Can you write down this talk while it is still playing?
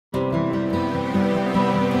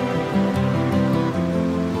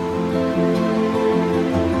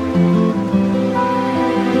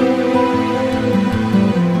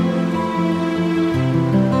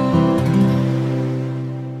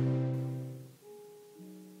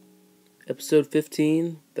Episode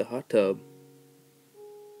 15, the hot tub.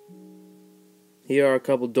 Here are a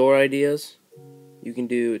couple door ideas. You can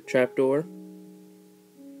do a trapdoor.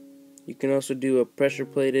 You can also do a pressure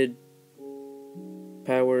plated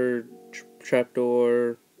power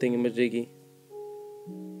trapdoor thingamajiggy.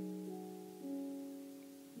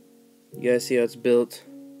 You guys see how it's built.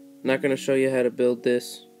 I'm not going to show you how to build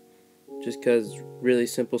this just because it's really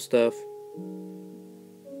simple stuff.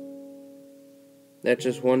 That's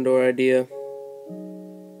just one door idea.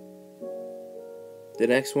 The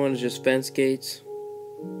next one is just fence gates.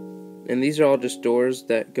 And these are all just doors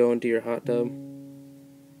that go into your hot tub.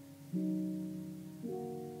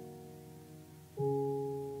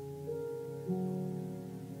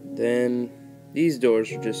 Then these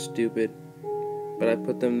doors are just stupid, but I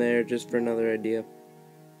put them there just for another idea.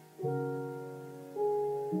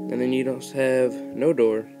 And then you don't have no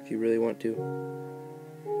door if you really want to.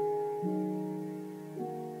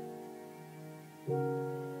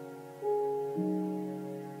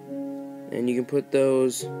 And you can put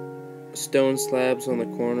those stone slabs on the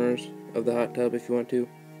corners of the hot tub if you want to.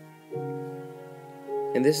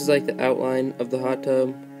 And this is like the outline of the hot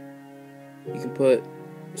tub. You can put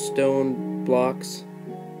stone blocks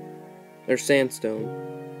or sandstone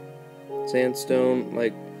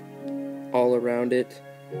like all around it.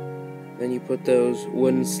 Then you put those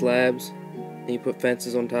wooden slabs and you put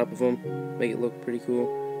fences on top of them, make it look pretty cool,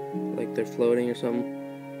 like they're floating or something.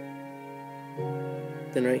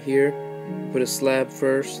 Then right here, put a slab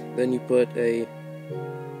first, then you put a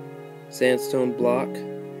sandstone block,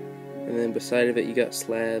 and then beside of it you got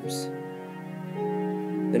slabs.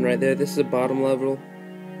 Then right there, this is a bottom level.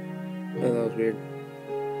 Oh, that was weird.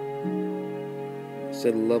 It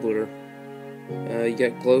said leveler. You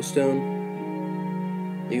got glowstone.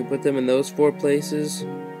 You can put them in those 4 places.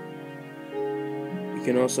 You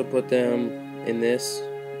can also put them in this,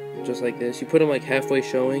 just like this. You put them like halfway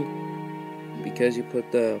showing because you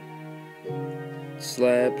put the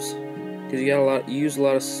slabs, because you use a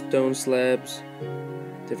lot of stone slabs,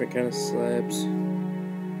 different kind of slabs.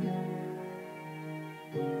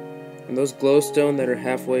 And those glowstone that are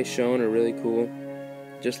halfway shown are really cool.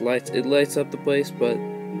 It lights up the place, but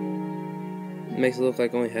it makes it look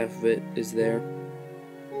like only half of it is there,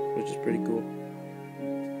 which is pretty cool.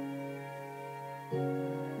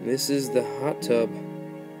 And this is the hot tub.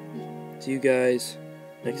 See you guys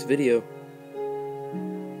next video.